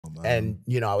And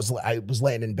you know, I was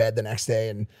laying in bed the next day,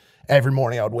 and every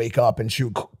morning I would wake up and she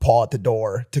would paw at the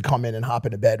door to come in and hop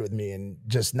into bed with me, and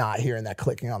just not hearing that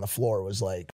clicking on the floor was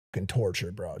like fucking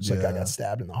torture, bro. It's like I got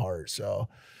stabbed in the heart. So,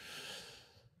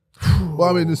 well,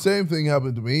 I mean, the same thing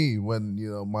happened to me when, you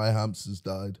know, my hamsters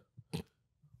died.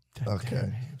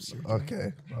 Okay.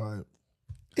 Okay. All right.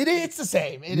 It's the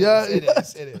same. It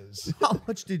is. It is. How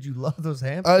much did you love those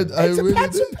hamsters? I really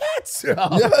Pets did. and pets.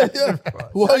 Yeah.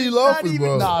 Why are you laughing,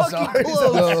 bro? Nah, sorry.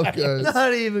 No, okay.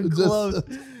 Not even close.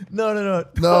 No. No,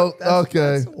 That's, okay.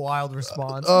 That's a wild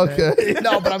response. Okay. Man.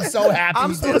 No, but I'm so happy.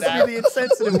 I'm you did supposed to that. be the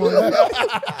insensitive one.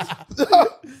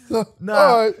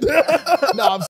 All right. No, I'm